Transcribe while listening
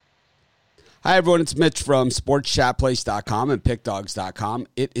Hi, everyone. It's Mitch from SportsChatPlace.com and PickDogs.com.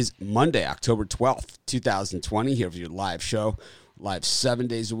 It is Monday, October 12th, 2020, here for your live show. Live 7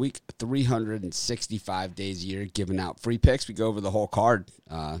 days a week, 365 days a year, giving out free picks. We go over the whole card,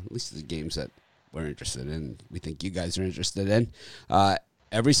 at least the games that we're interested in, we think you guys are interested in,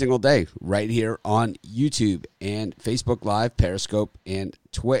 every single day right here on YouTube and Facebook Live, Periscope, and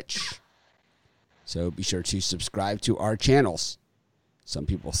Twitch. So be sure to subscribe to our channels. Some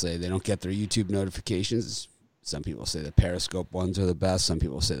people say they don't get their YouTube notifications. Some people say the Periscope ones are the best. Some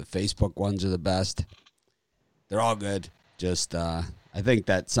people say the Facebook ones are the best. They're all good. Just, I think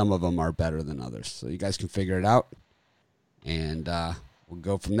that some of them are better than others. So you guys can figure it out, and we'll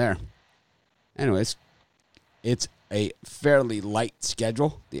go from there. Anyways, it's a fairly light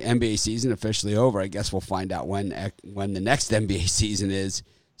schedule. The NBA season officially over. I guess we'll find out when the next NBA season is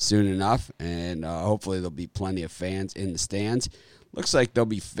soon enough, and hopefully there'll be plenty of fans in the stands. Looks like there'll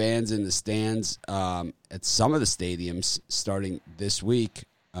be fans in the stands at some of the stadiums starting this week.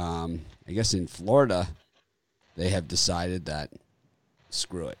 I guess in Florida, they have decided that,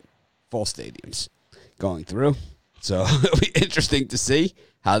 screw it, full stadiums going through. So it'll be interesting to see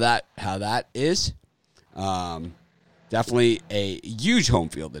how that is. Definitely a huge home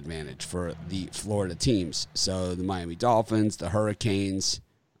field advantage for the Florida teams. So the Miami Dolphins, the Hurricanes,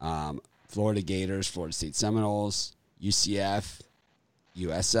 Florida Gators, Florida State Seminoles, UCF,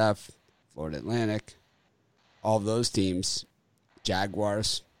 USF, Florida Atlantic, all of those teams,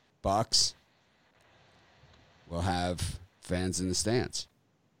 Jaguars, Bucks, will have fans in the stands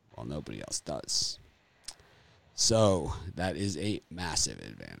while nobody else does. So that is a massive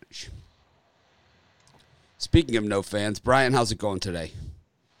advantage. Speaking of no fans, Brian, how's it going today?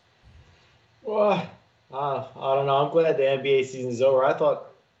 Well, I don't know. I'm glad the NBA season's over. I thought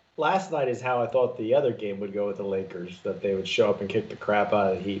last night is how I thought the other game would go with the Lakers, that they would show up and kick the crap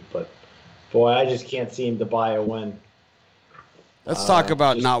out of the Heat. But, boy, I just can't seem to buy a win. Let's talk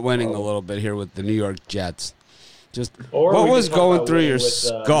about not winning a little bit here with the New York Jets. Just what was going through your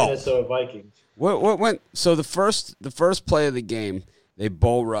skull? Minnesota Vikings. What went? So the first play of the game, they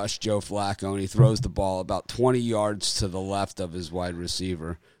bull rush Joe Flacco, and he throws the ball about 20 yards to the left of his wide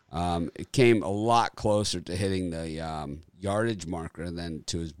receiver. It came a lot closer to hitting the yardage marker than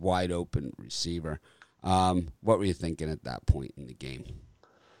to his wide open receiver. What were you thinking at that point in the game?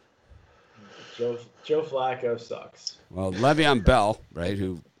 Joe Flacco sucks. Well, Le'Veon Bell, right,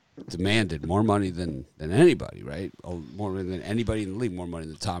 who demanded more money than anybody, right? More than anybody in the league, more money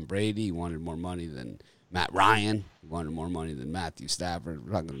than Tom Brady. He wanted more money than Matt Ryan. He wanted more money than Matthew Stafford.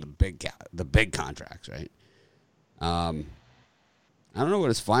 We're talking the big contracts, right? I don't know what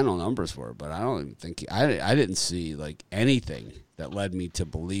his final numbers were, but I don't even think I didn't see like anything that led me to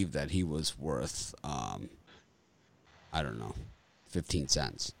believe that he was worth I don't know, 15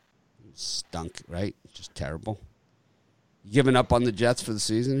 cents. Stunk, right? Just terrible. You giving up on the Jets for the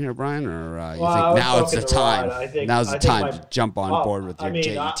season here, Brian, or you think now it's the time? Now's the time to jump on board with your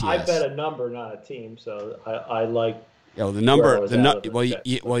JETS. I bet a number, not a team, so I like. The number.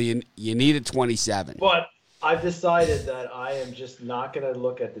 You needed 27. But I've decided that I am just not going to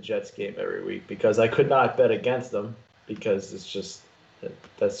look at the Jets game every week because I could not bet against them because that's just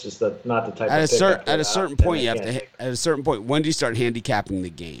not the type of pick. At a certain point, you have to. At a certain point, when do you start handicapping the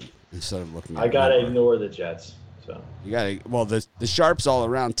game instead of looking at? I gotta ignore the Jets. So you gotta. Well, the Sharps all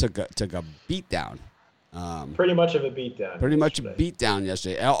around took a beat down. Pretty much of a beatdown. Pretty much a beatdown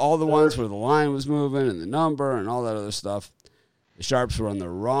yesterday. All the ones where the line was moving and the number and all that other stuff. The Sharps were on the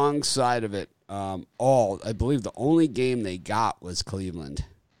wrong side of it. I believe the only game they got was Cleveland.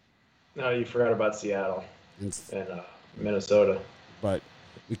 No, you forgot about Seattle and Minnesota. But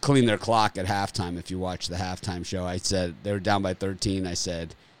we cleaned their clock at halftime. If you watch the halftime show, I said they were down by 13. I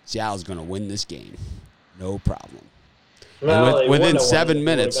said Seattle's going to win this game, no problem. Well, within 7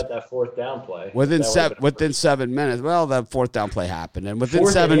 minutes, got that fourth down play. Within 7 minutes, well, that fourth down play happened, and within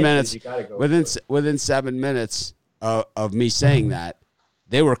 7 minutes, within 7 minutes of me saying that,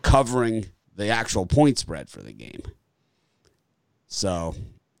 they were covering the actual point spread for the game. So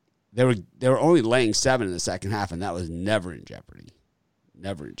they were only laying 7 in the second half, and that was never in jeopardy.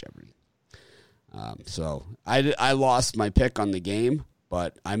 Never in jeopardy. So I lost my pick on the game,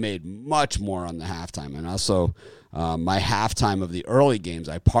 but I made much more on the halftime. And also my halftime of the early games,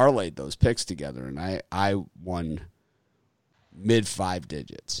 I parlayed those picks together, and I won mid 5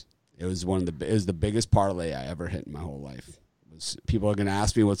 digits. It was the biggest parlay I ever hit in my whole life. People are going to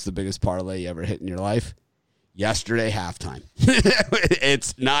ask me, what's the biggest parlay you ever hit in your life? Yesterday, halftime.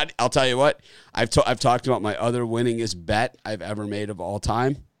 It's not. I'll tell you what. I've talked about my other winningest bet I've ever made of all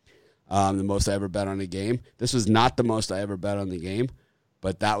time. The most I ever bet on a game. This was not the most I ever bet on the game,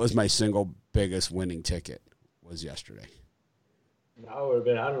 but that was my single biggest winning ticket was yesterday. I would have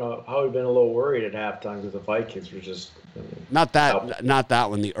been. I don't know. I would have been a little worried at halftime because the Vikings were just not that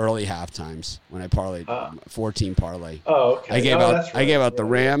one. The early half times when I parlayed 14 parlay. Oh, okay. I gave out the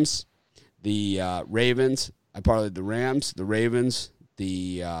Rams, the Ravens. I parlayed the Rams, the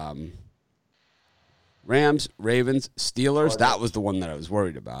Rams, Ravens, Steelers. That was the one that I was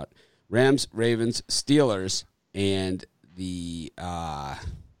worried about. Rams, Ravens, Steelers, and the Rams,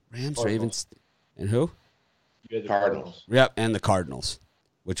 Cardinals. Ravens, and who? The Cardinals. Yep, and the Cardinals,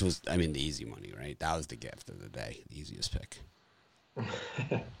 which was, the easy money, right? That was the gift of the day, the easiest pick.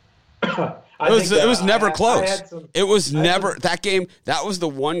 It was never close. That game. That was the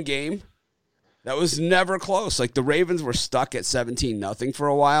one game that was never close. Like the Ravens were stuck at 17-0 for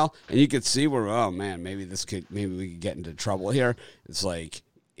a while, and you could see maybe we could get into trouble here. It's like,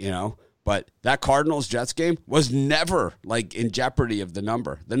 but that Cardinals-Jets game was never like in jeopardy of the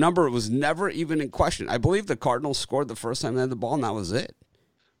number. The number was never even in question. I believe the Cardinals scored the first time they had the ball, and that was it.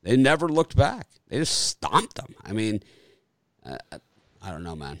 They never looked back. They just stomped them. I don't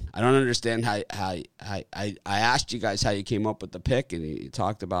know, man. I don't understand how I asked you guys how you came up with the pick, and you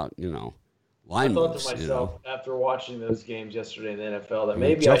talked about, line moves. I thought to myself, after watching those games yesterday in the NFL, that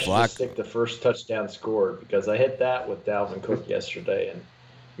maybe I should just stick the first touchdown scored, because I hit that with Dalvin Cook yesterday, and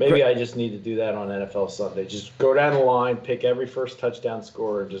maybe I just need to do that on NFL Sunday. Just go down the line, pick every first touchdown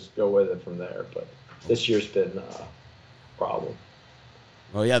scorer, and just go with it from there. But this year's been a problem.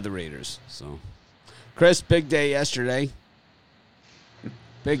 Well, yeah, the Raiders. So, Chris, big day yesterday.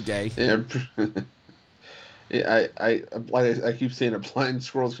 Big day. Yeah. I keep saying a blind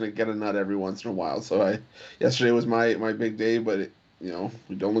squirrel's going to get a nut every once in a while. So yesterday was my big day, but we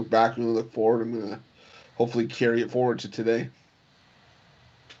don't look back, we look forward. I'm going to hopefully carry it forward to today.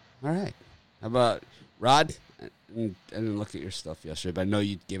 All right. How about Rod? I didn't look at your stuff yesterday, but I know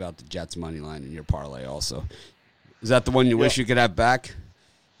you gave out the Jets money line in your parlay also. Is that the one you wish you could have back?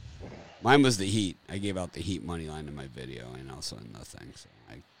 Mine was the Heat. I gave out the Heat money line in my video and also in the thing. So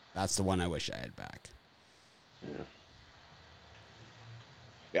that's the one I wish I had back.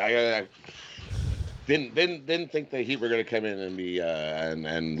 Yeah, I didn't think the Heat were going to come in and be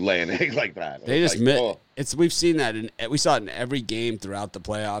and lay an egg like that. They just we've seen that we saw it in every game throughout the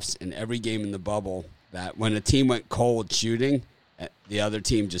playoffs and every game in the bubble, that when a team went cold shooting, the other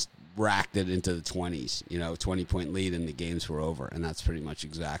team just racked it into the 20s, 20-point lead, and the games were over. And that's pretty much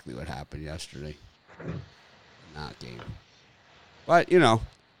exactly what happened yesterday in that game. But,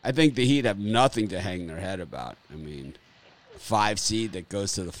 I think the Heat have nothing to hang their head about. 5 seed that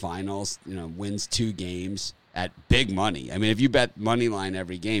goes to the finals, wins 2 games at big money. If you bet money line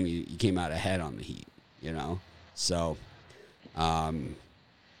every game, you came out ahead on the Heat, So, and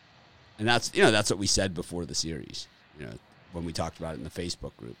that's what we said before the series, when we talked about it in the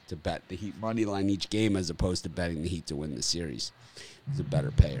Facebook group, to bet the Heat money line each game as opposed to betting the Heat to win the series. It's a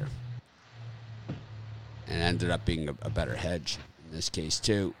better payer. And it ended up being a better hedge in this case,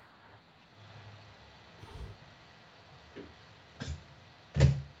 too.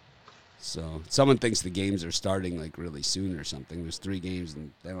 So someone thinks the games are starting like really soon or something. There's 3 games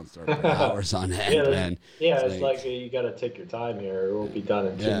and they don't start for hours on end, man. Yeah, it's like you got to take your time here. It won't be done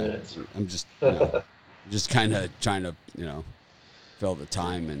in 2 minutes. I'm just just kind of trying to fill the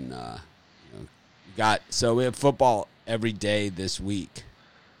time, and so we have football every day this week,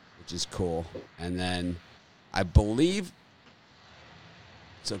 which is cool. And then I believe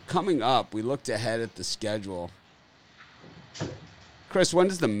coming up, we looked ahead at the schedule. Chris, when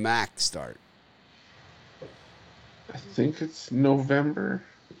does the MAC start? I think it's November,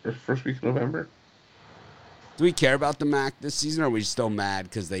 or first week of November. Do we care about the MAC this season, or are we still mad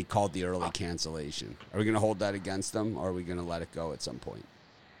because they called the early cancellation? Are we going to hold that against them, or are we going to let it go at some point?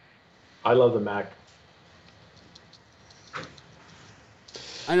 I love the MAC.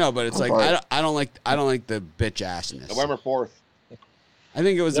 I know, but it's I don't like the bitch assness. November 4th. I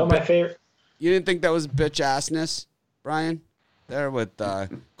think it was my favorite. You didn't think that was bitch assness, Brian? There with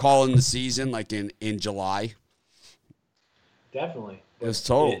calling the season like in July. Definitely. It was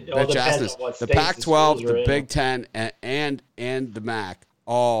total bitch assness. The Pac-12, the Big Ten, and the MAC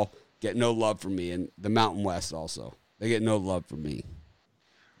all get no love from me, and the Mountain West also. They get no love from me.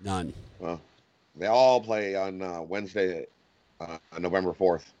 None. Well, they all play on Wednesday, November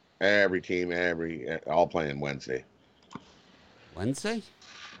 4th. Every team, all playing Wednesday. Wednesday?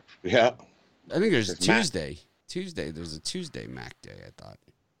 Yeah. I think there's Tuesday. There's a Tuesday MAC day, I thought.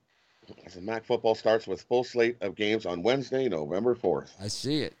 So MAC football starts with full slate of games on Wednesday, November 4th. I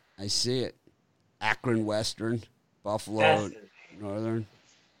see it. Akron Western, Buffalo Northern.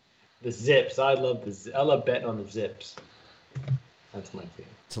 The Zips. I love betting on the Zips. That's my team.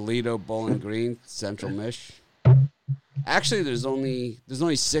 Toledo, Bowling Green, Central Mich. Actually, there's only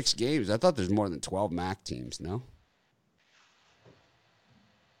 6 games. I thought there's more than 12 MAC teams. No.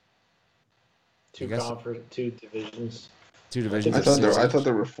 Two divisions. 2 divisions. I thought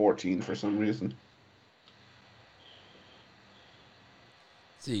there were 14 for some reason.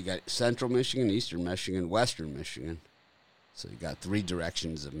 So you got Central Michigan, Eastern Michigan, Western Michigan. So you got 3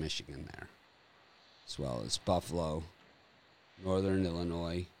 directions of Michigan there, as well as Buffalo, Northern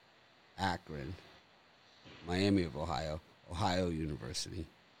Illinois, Akron, Miami of Ohio, Ohio University,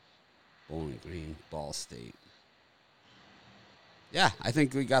 Bowling Green, Ball State. Yeah, I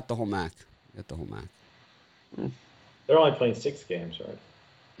think we got the whole MAC. They're only playing 6 games, right?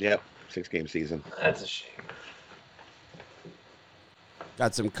 Yep, 6-game season. That's a shame.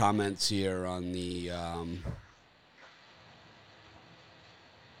 Got some comments here on the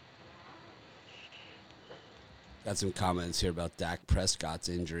about Dak Prescott's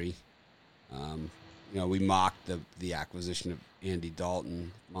injury. We mocked the acquisition of Andy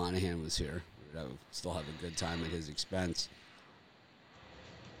Dalton. Monahan was here. We'd still have a good time at his expense.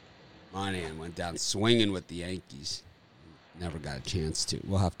 Monahan went down swinging with the Yankees. Never got a chance to.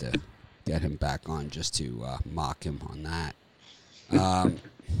 We'll have to get him back on just to mock him on that.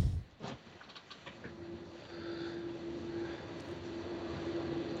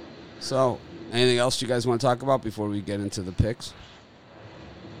 So, anything else you guys want to talk about before we get into the picks?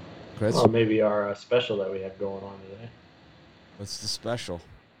 Chris? Or maybe our special that we have going on today. What's the special?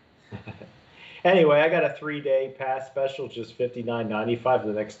 Anyway, I got a 3-day pass special, just $59.95 for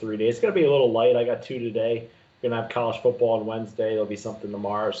the next 3 days. It's going to be a little light. I got 2 today. We're going to have college football on Wednesday. There'll be something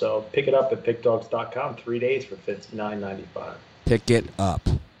tomorrow. So pick it up at pickdogs.com. 3 days for $59.95. Pick it up.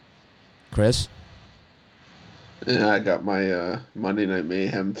 Chris? Yeah, I got my Monday Night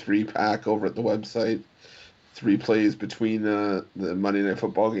Mayhem 3-pack over at the website. 3 plays between the Monday Night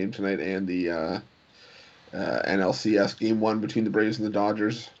Football game tonight and the NLCS game 1 between the Braves and the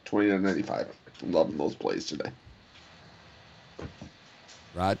Dodgers. $29.95. I'm loving those plays today.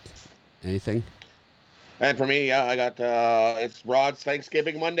 Rod, anything? And for me, I got it's Rod's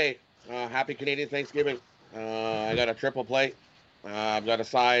Thanksgiving Monday. Happy Canadian Thanksgiving. I got a triple play. I've got a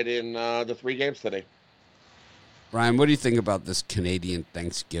side in the 3 games today. Brian, what do you think about this Canadian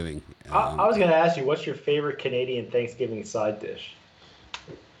Thanksgiving? I was going to ask you, what's your favorite Canadian Thanksgiving side dish?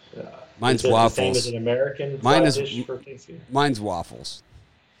 Mine's is it waffles. The same as an American side dish for Thanksgiving? Mine's waffles.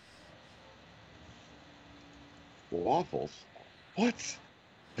 Waffles? What?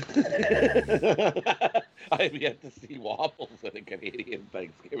 I have yet to see waffles at a Canadian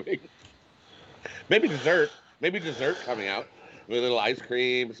Thanksgiving. Maybe dessert. Maybe dessert coming out. With a little ice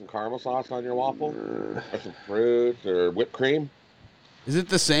cream, some caramel sauce on your waffle, or some fruit, or whipped cream. Is it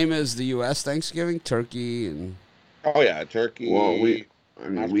the same as the U.S. Thanksgiving? Turkey and... Oh, yeah, turkey. Well, we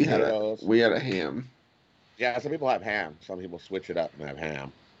had a ham. Yeah, some people have ham. Some people switch it up and have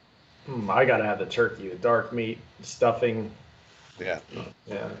ham. I got to have the turkey, the dark meat, stuffing. Yeah.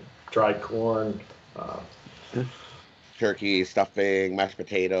 Yeah, dried corn. Turkey, stuffing, mashed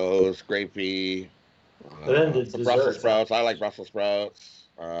potatoes, gravy. And then some Brussels sprouts. I like Brussels sprouts.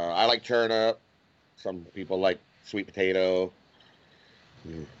 I like turnip. Some people like sweet potato.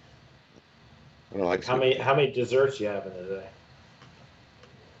 I don't like how many desserts you having today?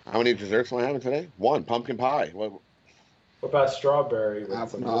 How many desserts am I having today? 1 pumpkin pie. What about strawberry?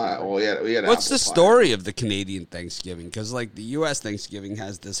 What's the story of the Canadian Thanksgiving? Because like the U.S. Thanksgiving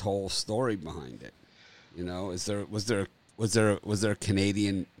has this whole story behind it. You know, was there a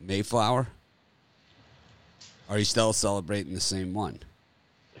Canadian Mayflower? Are you still celebrating the same one?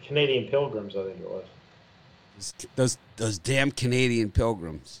 The Canadian Pilgrims, I think it was. Those damn Canadian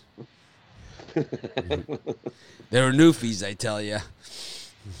Pilgrims. They were newfies, I tell you.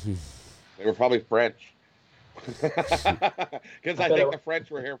 They were probably French. Because I think the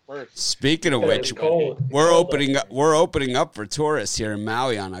French were here first. Speaking of which, we're opening up for tourists here in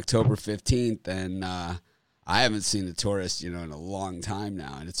Maui on October 15th, and I haven't seen the tourists, in a long time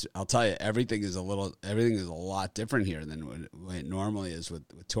now, and I'll tell you, everything is a lot different here than what it normally is with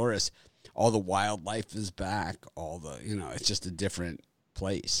tourists. All the wildlife is back. It's just a different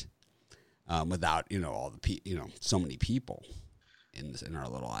place without all the so many people in our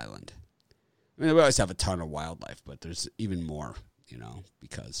little island. I mean, we always have a ton of wildlife, but there's even more,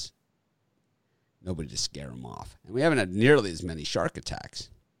 because nobody to scare them off, and we haven't had nearly as many shark attacks.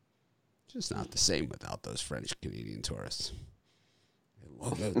 Just not the same without those French Canadian tourists.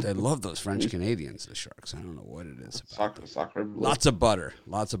 They love those French Canadians, the sharks. I don't know what it is about soccer. Lots of butter.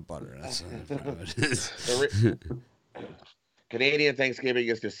 That's what it is. Canadian Thanksgiving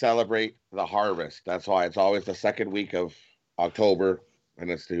is to celebrate the harvest. That's why it's always the second week of October, and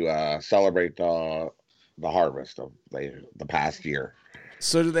it's to celebrate the harvest of the past year.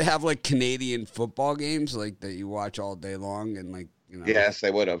 So do they have like Canadian football games like that you watch all day long and like Yes,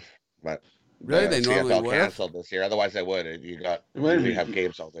 they would have, but really they normally CFL would have? canceled this year. Otherwise, they would. We have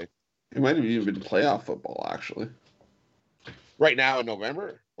games all day. It might have even been playoff football actually. Right now in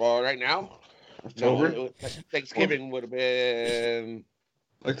November. Well, right now, October. No, Thanksgiving would have been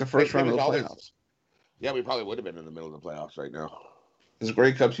like the first round of the playoffs. Yeah, we probably would have been in the middle of the playoffs right now. Because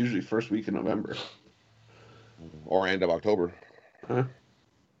Grey Cup's usually first week in November. Or end of October. Huh?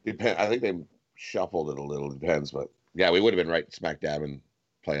 I think they shuffled it a little. Depends, but yeah, we would have been right smack dab in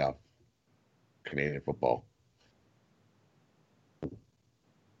playoff Canadian football.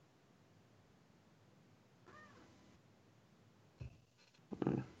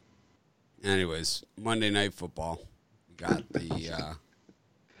 Anyways, Monday Night Football. We got the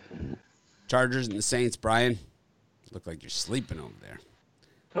Chargers and the Saints. Brian, look like you're sleeping over there.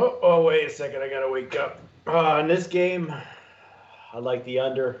 Oh, wait a second. I got to wake up. In this game, I like the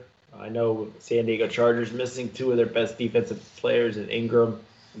under. I know San Diego Chargers missing two of their best defensive players in Ingram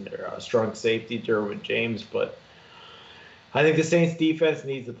and their strong safety, Derwin James, but I think the Saints defense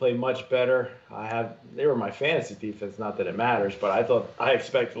needs to play much better. They were my fantasy defense, not that it matters, but I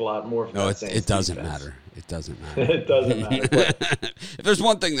expected a lot more from No, that Saints it doesn't defense. matter. It doesn't matter. It doesn't matter. But if there's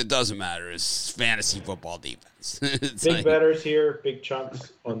one thing that doesn't matter, is fantasy football defense. big bettors here, big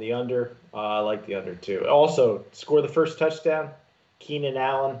chunks on the under. I like the under too. Also, score the first touchdown. Keenan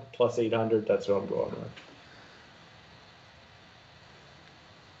Allen plus 800. That's what I'm going with.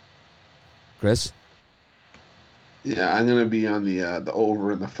 Chris? Yeah, I'm gonna be on the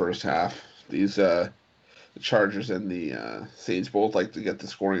over in the first half. These the Chargers and the Saints both like to get the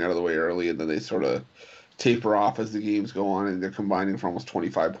scoring out of the way early, and then they sort of taper off as the games go on, and they're combining for almost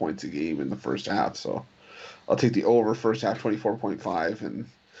 25 points a game in the first half. So I'll take the over first half, 24.5, and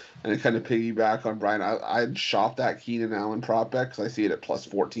kind of piggyback on Brian. I'd shop that Keenan Allen prop bet because I see it at plus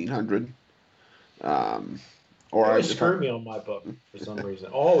 1,400. Or always screw me on my book for some reason.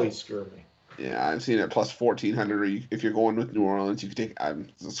 Always screw me. Yeah, I'm seeing it plus 1,400. Or if you're going with New Orleans, you could take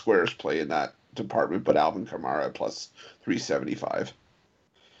the squares play in that department, but Alvin Kamara at plus 375.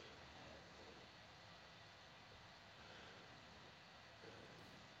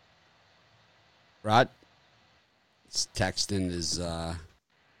 Rod? He's texting his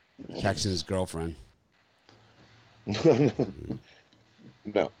girlfriend.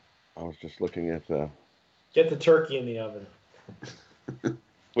 No, I was just looking at Get the turkey in the oven.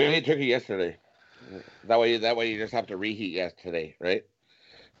 We ate turkey yesterday. That way you just have to reheat yesterday, right?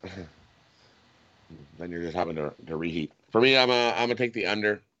 Then you're just having to reheat. For me, I'm gonna take the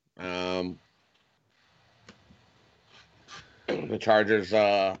under. The Chargers,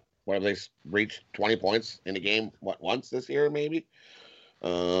 what have they reached 20 points in a game? Once this year, maybe.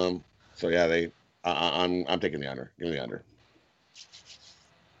 So yeah, I'm taking the under. Give me the under.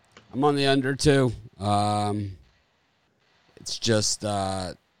 I'm on the under too. It's just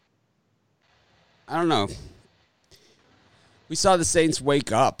I don't know. We saw the Saints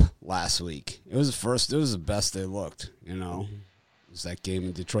wake up last week. It was the best they looked, It was that game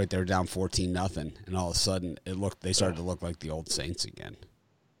in Detroit. They were down 14-0, and all of a sudden they started to look like the old Saints again.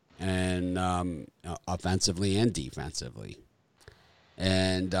 And offensively and defensively.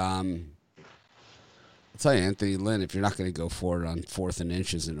 And I'll tell you, Anthony Lynn, if you're not going to go for it on 4th and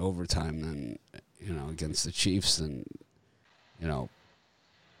inches in overtime, then against the Chiefs, then I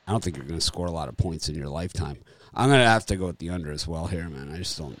don't think you're going to score a lot of points in your lifetime. I'm going to have to go with the under as well here, man. I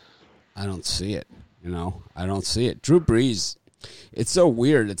don't see it. I don't see it. Drew Brees, it's so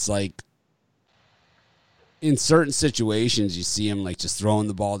weird. It's like in certain situations you see him like just throwing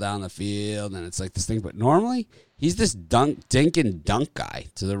the ball down the field and it's like this thing. But normally he's this dink and dunk guy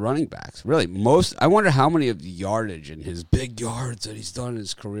to the running backs. Really, I wonder how many of the yardage and his big yards that he's done in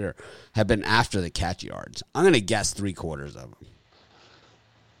his career have been after the catch yards. I'm going to guess 3/4 of them.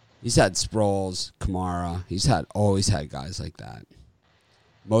 He's had Sproles, Kamara. He's always had guys like that.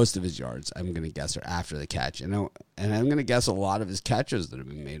 Most of his yards, I'm going to guess, are after the catch. And I'm going to guess a lot of his catches that have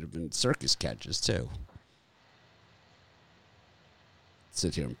been made have been circus catches, too.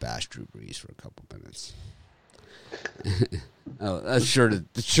 Sit here and bash Drew Brees for a couple minutes. That's sure to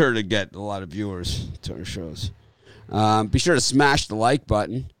get a lot of viewers to our shows. Be sure to smash the like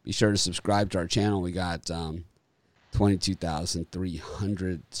button. Be sure to subscribe to our channel. We got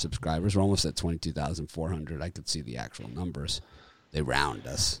 22,300 subscribers. We're almost at 22,400. I could see the actual numbers. They round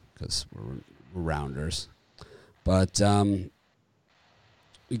us because we're rounders. But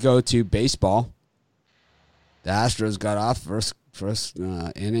we go to baseball. The Astros got off first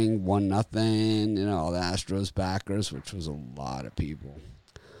inning, 1-0. You know, all the Astros backers, which was a lot of people.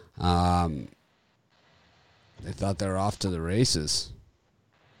 They thought they were off to the races,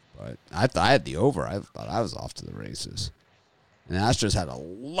 but I had the over. I thought I was off to the races, and the Astros had a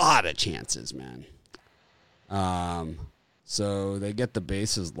lot of chances, man. So they get the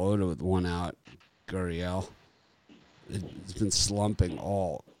bases loaded with 1 out. Gurriel, it's been slumping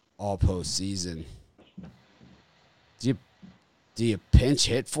all postseason. Do you pinch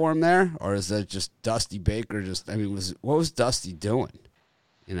hit for him there, or is that just Dusty Baker? What was Dusty doing?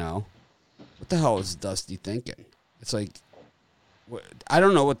 You know, what the hell was Dusty thinking? It's like, I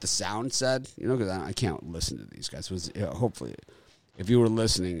don't know what the sound said. You know, because I can't listen to these guys. Hopefully, if you were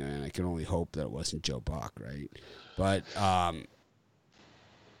listening, and I can only hope that it wasn't Joe Buck, right? But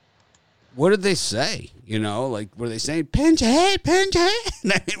what did they say? You know, like, were they saying pinch hit, pinch hit?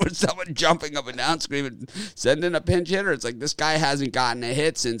 And I mean, was someone jumping up and down screaming, sending a pinch hitter? It's like, this guy hasn't gotten a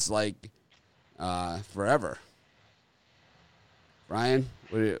hit since like forever. Brian,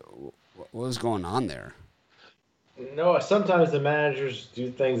 what was going on there? No, sometimes the managers do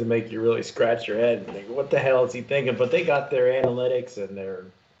things that make you really scratch your head and think, what the hell is he thinking? But they got their analytics and their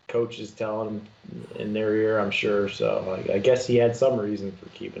coaches telling them in their ear, I'm sure. So I guess he had some reason for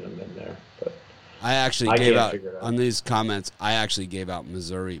keeping him in there. But I actually gave out, on these comments, I actually gave out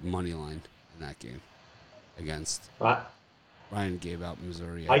Missouri money line in that game against. Ryan gave out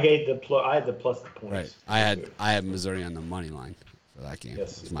Missouri. I had the plus the points. Right. I had Missouri on the money line for that game.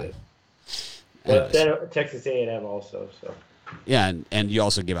 Yes, you did. But then Texas A&M also. So. Yeah, and you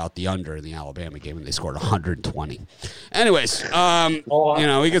also give out the under in the Alabama game, and they scored 120. Anyways, you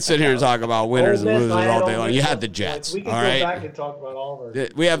know, we could sit here and talk about winners and losers all day long. You had the Jets, we can all go right? back and talk about all of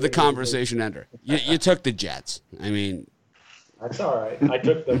it. We have the conversation ender. You took the Jets. I mean, that's all right. I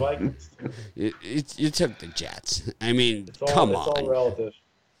took the Vikings. You took the Jets. I mean, come on. It's all relative.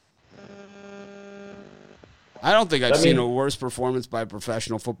 I don't think I've seen a worse performance by a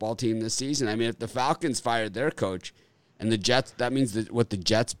professional football team this season. I mean, if the Falcons fired their coach and the Jets, that means that what the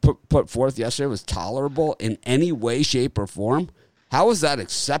Jets put forth yesterday was tolerable in any way, shape, or form. How is that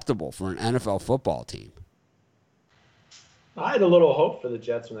acceptable for an NFL football team? I had a little hope for the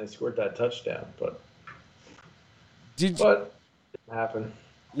Jets when they scored that touchdown, but it didn't happen.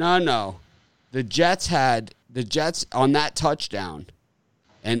 No. The Jets on that touchdown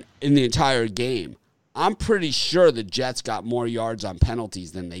and in the entire game, I'm pretty sure the Jets got more yards on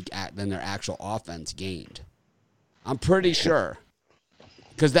penalties than their actual offense gained. I'm pretty sure.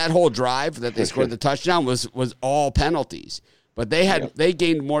 Because that whole drive that they scored the touchdown was all penalties. But they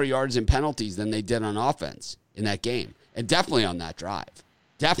gained more yards in penalties than they did on offense in that game. And definitely on that drive.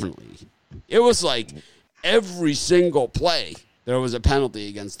 Definitely. It was like every single play there was a penalty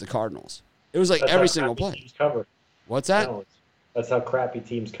against the Cardinals. It was like every single play. Cover. What's that? Penalties. That's how crappy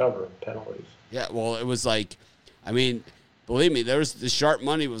teams cover penalties. Yeah, well, it was like, I mean, believe me, the sharp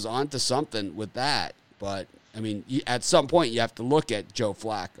money was onto something with that. But, I mean, at some point you have to look at Joe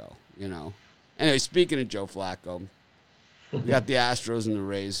Flacco, you know. Anyway, speaking of Joe Flacco, we got the Astros and the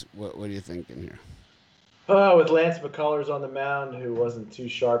Rays. What are you thinking here? With Lance McCullers on the mound, who wasn't too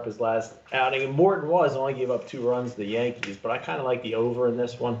sharp his last outing. And Morton only gave up 2 runs to the Yankees. But I kind of like the over in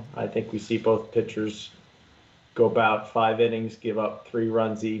this one. I think we see both pitchers go about 5 innings, give up 3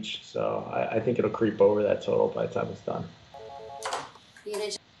 runs each. So I think it'll creep over that total by the time it's done.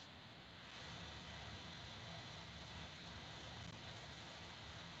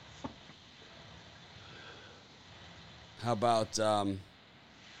 How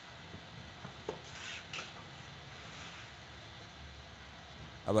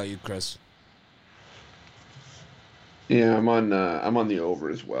about you, Chris? Yeah, I'm on the over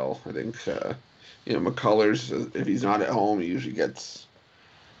as well. I think McCullers, if he's not at home, he usually gets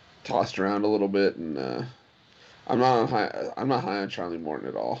tossed around a little bit, and I'm not high on Charlie Morton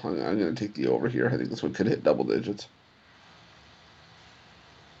at all. I'm going to take the over here. I think this one could hit double digits.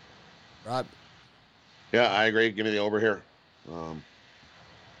 Rob? Yeah, I agree. Give me the over here.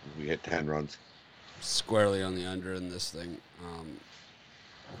 We hit 10 runs. Squarely on the under in this thing.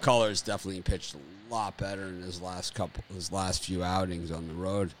 McCullers definitely pitched a lot better in his last few outings on the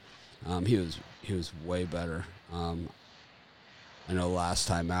road. He was way better. I know last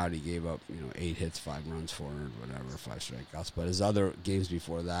time out he gave up 8 hits, 5 runs, 4 whatever, 5 strikeouts. But his other games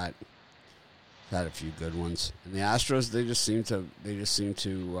before that had a few good ones. And the Astros, they just seem to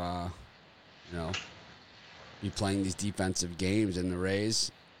be playing these defensive games. And the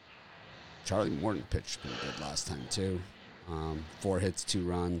Rays, Charlie Morton pitched pretty good last time too. 4 hits, 2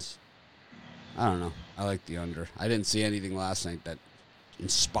 runs. I don't know. I like the under. I didn't see anything last night that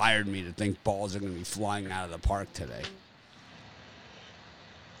inspired me to think balls are going to be flying out of the park today.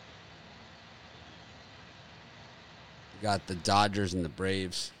 got the Dodgers and the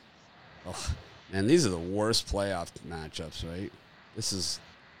Braves. Oh, man, these are the worst playoff matchups, right? This is.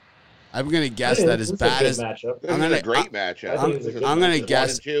 I'm gonna guess that as bad as matchup. This is a great matchup. I'm gonna This is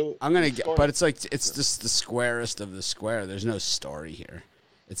guess. 1-2. I'm gonna guess, but it's like it's just the squarest of the square. There's no story here.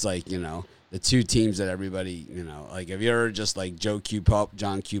 It's like the two teams that everybody like. If you're just like John Q.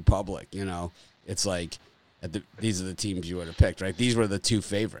 Public, it's like these are the teams you would have picked, right? These were the two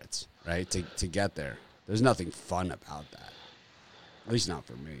favorites, right? To get there. There's nothing fun about that. At least not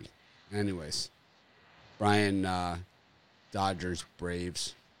for me. Anyways, Brian, Dodgers,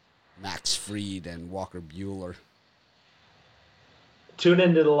 Braves. Max Fried and Walker Buehler. Tune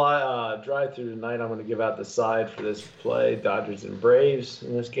into the drive-through tonight. I'm going to give out the side for this play, Dodgers and Braves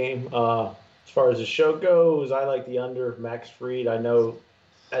in this game. As far as the show goes, I like the under Max Fried. I know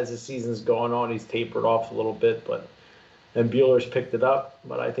as the season's going on, he's tapered off a little bit, and Buehler's picked it up.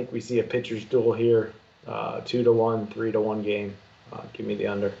 But I think we see a pitcher's duel here, 2-1, 3-1 game. Give me the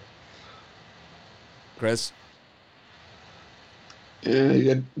under. Chris? Yeah,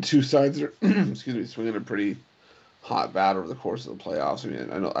 you got two sides that are, swinging a pretty hot bat over the course of the playoffs. I mean,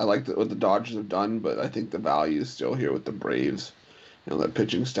 I like what the Dodgers have done, but I think the value is still here with the Braves. That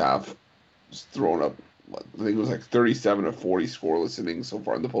pitching staff is throwing up, I think it was like 37 of 40 scoreless innings so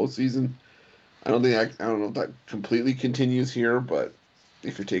far in the postseason. I don't know if that completely continues here, but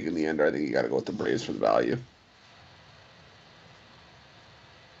if you're taking the under, I think you got to go with the Braves for the value.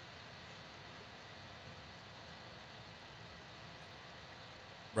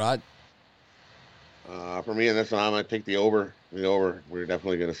 Rod? For me in this one, I'm going to take the over. The over. We're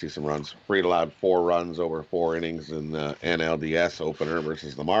definitely going to see some runs. Fried allowed 4 runs over 4 innings in the NLDS opener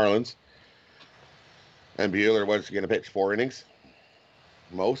versus the Marlins. And Buehler was going to pitch 4 innings.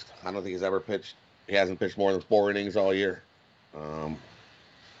 Most. I don't think he's ever pitched. He hasn't pitched more than 4 innings all year. So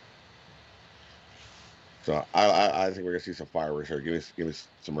I think we're going to see some fireworks here. Give me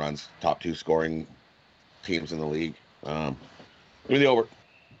some runs. Top 2 scoring teams in the league. Give me the over.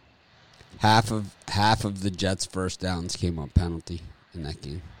 Half of the Jets' first downs came on penalty in that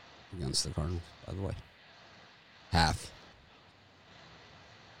game against the Cardinals, by the way. Half.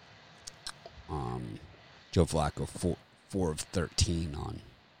 Joe Flacco, 4 of 13 on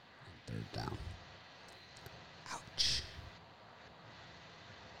third down. Ouch.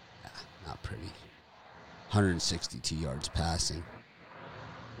 Yeah, not pretty. 162 yards passing.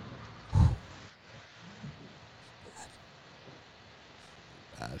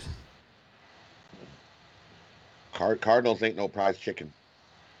 Bad. Cardinals ain't no prize chicken.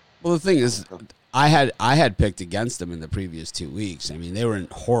 Well, the thing is, I had picked against them in the previous 2 weeks. I mean, they were in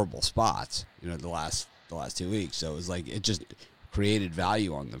horrible spots, the last 2 weeks. So it was like it just created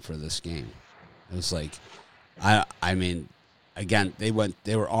value on them for this game. It was like, I mean, again, they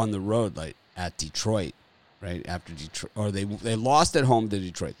were on the road like at Detroit, right after Detroit, or they lost at home to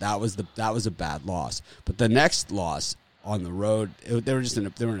Detroit. That was a bad loss. But the next loss on the road, they were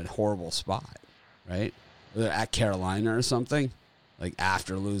in a horrible spot, right? At Carolina or something, like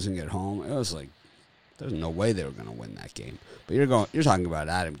after losing at home, it was like there's no way they were going to win that game. But you're talking about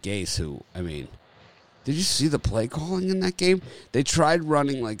Adam Gase, who, I mean, did you see the play calling in that game? They tried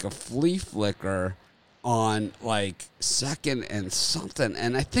running like a flea flicker on like second and something,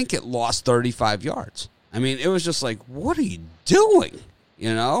 and I think it lost 35 yards. I mean, it was just like, what are you doing?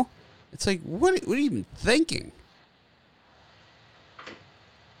 It's like, what are you even thinking?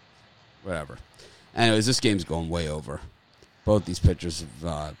 Whatever. Anyways, this game's going way over. Both these pitchers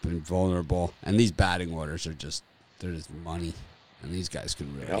have been vulnerable, and these batting orders they're just money. And these guys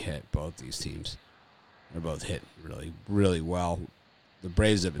can really hit, both these teams. They're both hitting really, really well. The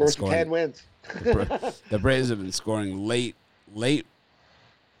Braves have been scoring. 10 wins. The Braves have been scoring late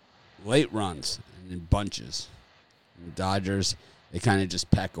runs and in bunches. And the Dodgers, they kind of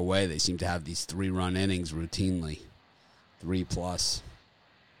just peck away. They seem to have these 3-run innings routinely, 3+.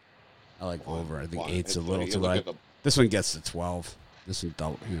 I like over. I think 8's a little too high. This one gets to 12. This one,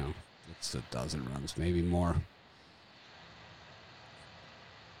 gets to a dozen runs, maybe more.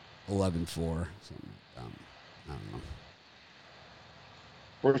 11-4, something like that. I don't know.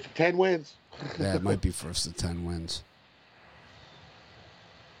 First to 10 wins. Yeah, it might be first to 10 wins.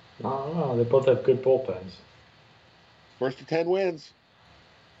 I don't know. They both have good bullpens. First to 10 wins.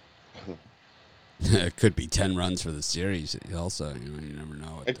 It could be 10 runs for the series. Also, you never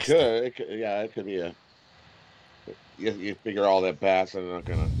know. It could. It could be a. You figure all that bats and they're not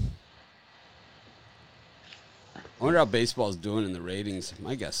gonna. I wonder how baseball's doing in the ratings.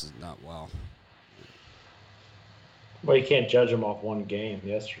 My guess is not well. Well, you can't judge them off one game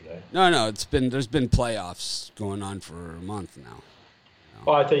yesterday. No. There's been playoffs going on for a month now.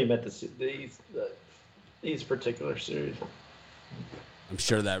 Oh, I thought you meant these particular series. I'm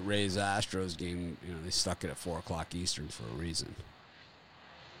sure that Rays Astros game, they stuck it at 4:00 Eastern for a reason.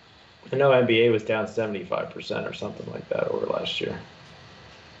 I know NBA was down 75% or something like that over last year.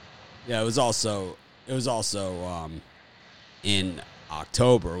 Yeah, it was also in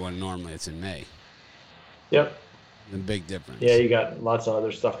October when normally it's in May. Yep. The big difference. Yeah, you got lots of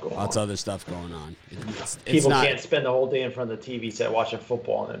other stuff going on. Lots of other stuff going on. People can't spend the whole day in front of the TV set watching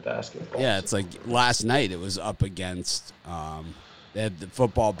football and then basketball. Yeah, it's like last night it was up against they had the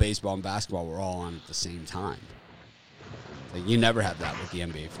football, baseball, and basketball were all on at the same time. Like you never have that with the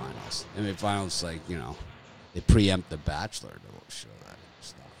NBA Finals. NBA Finals, they preempt The Bachelor to show that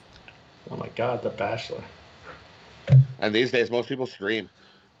stuff. Oh my God, The Bachelor. And these days, most people stream.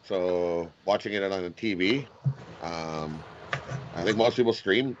 So watching it on the TV, I think most people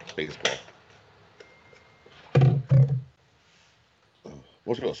stream baseball.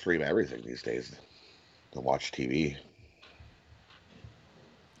 Most people stream everything these days to watch TV.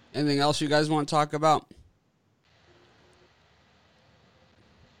 Anything else you guys want to talk about?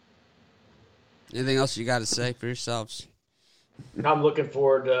 Anything else you got to say for yourselves? I'm looking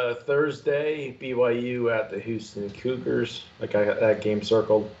forward to Thursday, BYU at the Houston Cougars. Like I got that game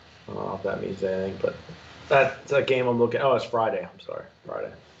circled. I don't know if that means anything, but that's a game I'm looking. Oh, it's Friday. I'm sorry,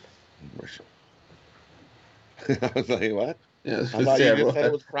 Friday. I was like, what? Yeah, I I thought you just said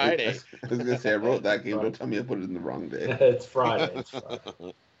it was Friday. I was gonna say I wrote that game. Don't tell me I put it in the wrong day. It's Friday.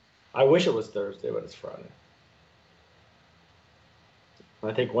 I wish it was Thursday, but it's Friday.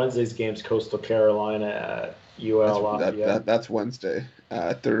 I think Wednesday's game's Coastal Carolina at UL Lafayette. That's Wednesday.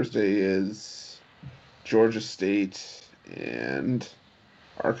 Thursday is Georgia State and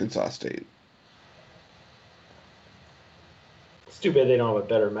Arkansas State. It's too bad they don't have a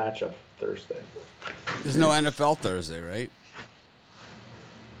better matchup Thursday. There's no NFL Thursday, right?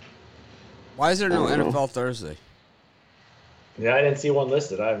 Why is there no NFL Thursday? Yeah, I didn't see one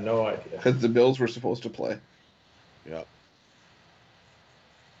listed. I have no idea. Because the Bills were supposed to play. Yep.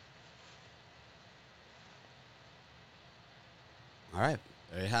 All right,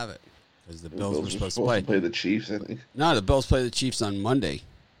 there you have it. Because the The Bills were were supposed to play. the Chiefs, I think. No, the Bills play the Chiefs on Monday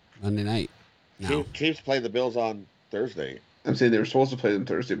night. No. Chiefs play the Bills on Thursday. I'm saying they were supposed to play them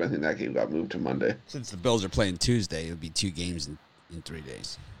Thursday, but I think that game got moved to Monday. Since the Bills are playing Tuesday, it would be 2 games in 3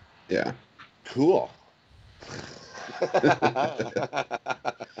 days. Yeah. Cool.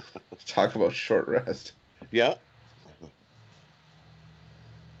 Talk about short rest. Yeah.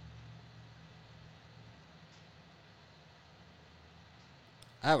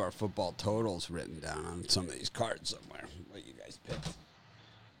 I have our football totals written down on some of these cards somewhere. What you guys picked.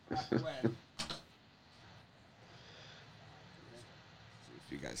 When?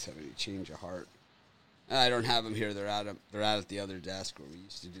 If you guys have any change of heart. I don't have them here. They're out at the other desk where we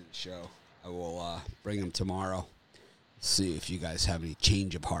used to do the show. I will bring them tomorrow. See if you guys have any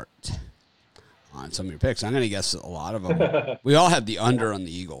change of heart on some of your picks. I'm going to guess a lot of them. We all had the under on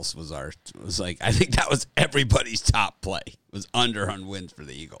the Eagles. I think that was everybody's top play. It was under on wins for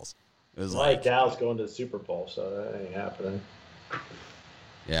the Eagles. It was like Dallas going to the Super Bowl, so that ain't happening.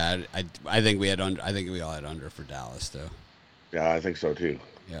 Yeah, I think we had under. I think we all had under for Dallas though. Yeah, I think so too.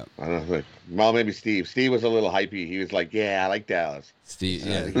 Yeah. I don't think. Well, maybe Steve. Steve was a little hypey. He was like, "Yeah, I like Dallas." Steve,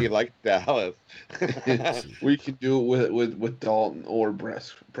 yeah, he liked Dallas. We could do it with Dalton or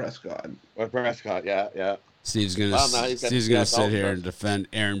Prescott. Or Prescott, yeah. Steve's gonna sit here and defend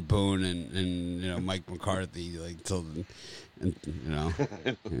Aaron Boone and Mike McCarthy till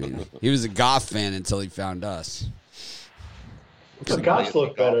he was a Goff fan until he found us. The Goffs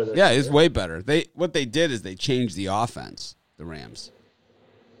look better. Yeah, it's way better. What they did is they changed the offense. The Rams.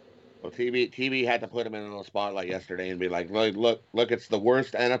 Well, TV had to put him in a little spotlight yesterday and be like, look, it's the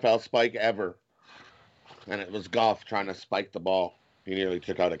worst NFL spike ever. And it was Goff trying to spike the ball. He nearly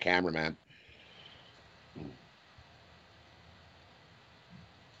took out a cameraman.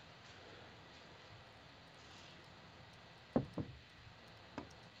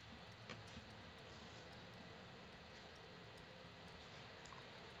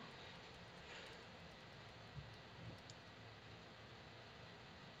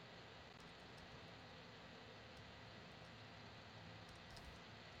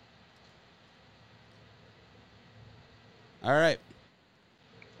 All right.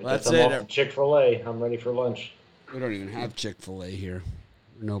 Well, that's I'm it. off to Chick-fil-A. I'm ready for lunch. We don't even have Chick-fil-A here.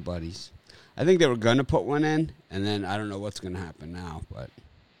 We're nobodies. I think they were going to put one in, and then I don't know what's going to happen now, but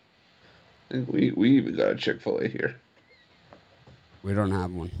I think we even got a Chick-fil-A here. we don't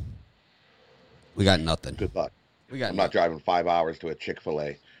have one. We got nothing. Good luck. I'm not driving 5 hours to a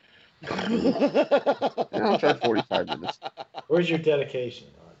Chick-fil-A. I'll drive 45 minutes. Where's your dedication?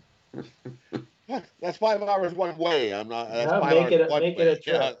 That's 5 hours one way. I'm not. That's Yeah, 5 make hours it a- one make way. it a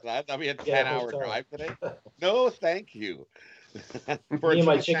trip. Yeah, that'll be a Yeah, 10-hour hotel. drive today. No, thank you. For a Me and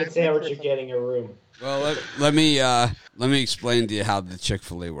my chicken sandwich or are getting a room. Well, let me explain to you how the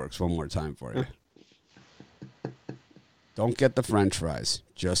Chick-fil-A works one more time for you. Don't get the French fries.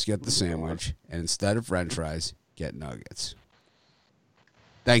 Just get the sandwich, and instead of French fries, get nuggets.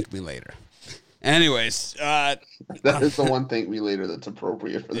 Thank me later. Anyways, That is the one thing we later that's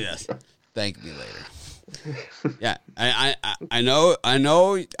appropriate for the yes. show. Thank me later. Yeah, I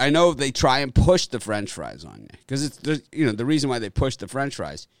know. They try and push the French fries on you because it's the reason why they push the French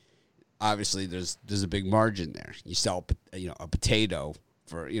fries. Obviously, there's a big margin there. You sell a potato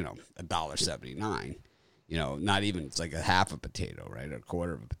for $1.79. Not even, it's like a half a potato, right? Or a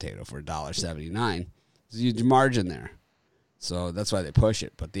quarter of a potato for $1.79. There's a huge margin there. So that's why they push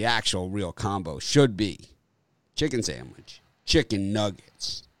it. But the actual real combo should be chicken sandwich, chicken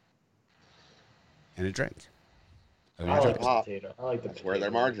nuggets, and a drink. I like the Ah, potato. I like the That's potato. where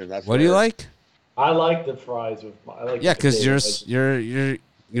their margin. That's What do you where- like? I like the fries with my. I like Yeah, the because potato. you're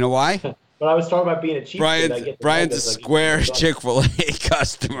you know why? But I was talking about being a cheap kid. I Brian's get the Brian's a nuggets, I get square the Chick-fil-A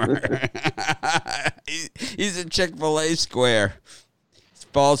customer. He's a Chick-fil-A square.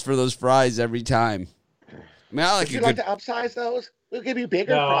 Falls for those fries every time. I mean, I like Would a you good. like to upsize those? We'll give you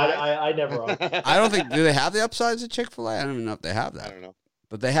bigger No, fries. I never. I don't think, do they have the upsides at Chick-fil-A? I don't even know if they have I that. don't know.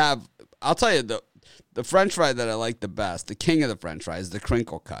 But they have. I'll tell you the French fry that I like the best, the king of the French fries, is the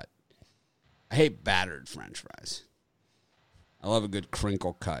crinkle cut. I hate battered French fries. I love a good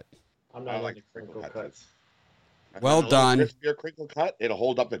crinkle cut. I'm I not like into crinkle crinkle cuts. cuts. Well A little done. Crispier crinkle cut. It'll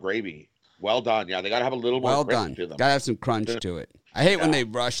hold up the gravy. Well done. Yeah, they gotta have a little more Well crisp done. to them. Gotta have some crunch to it. I hate when Yeah. they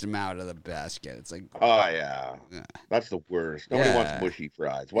rush them out of the basket. It's like, Oh yeah. Yeah. That's the worst. Nobody Yeah. wants mushy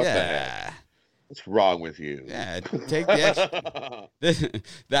fries. What the heck? yeah, What's wrong with you? yeah. Take the extra.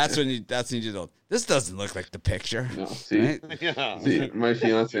 That's when you do. This doesn't look like the picture. No, see, Right? Yeah. see, my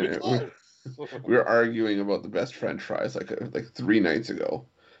fiance and I, Close. we were arguing about the best French fries like 3 nights ago,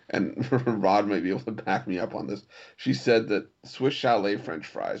 and Rod might be able to back me up on this. She said that Swiss Chalet French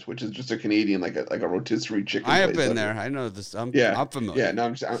fries, which is just a Canadian like a rotisserie chicken. I have place, been like- there. I know this. I'm familiar. Yeah, no,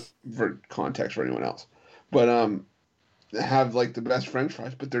 I'm for context for anyone else, but they have like the best French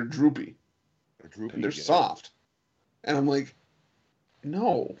fries, but they're droopy Droopy, and they're yeah. soft, and I'm like,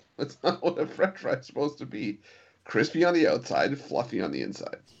 no, that's not what a French fry is supposed to be. Crispy on the outside, fluffy on the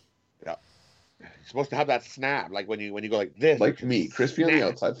inside. You're supposed to have that snap, like when you go like this. Like me, crispy on the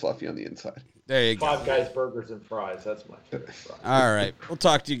Snap. outside, fluffy on the inside. There you go. Five Guys burgers and fries. That's my favorite fry. All right. We'll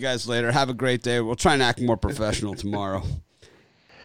talk to you guys later. Have a great day. We'll try and act more professional tomorrow.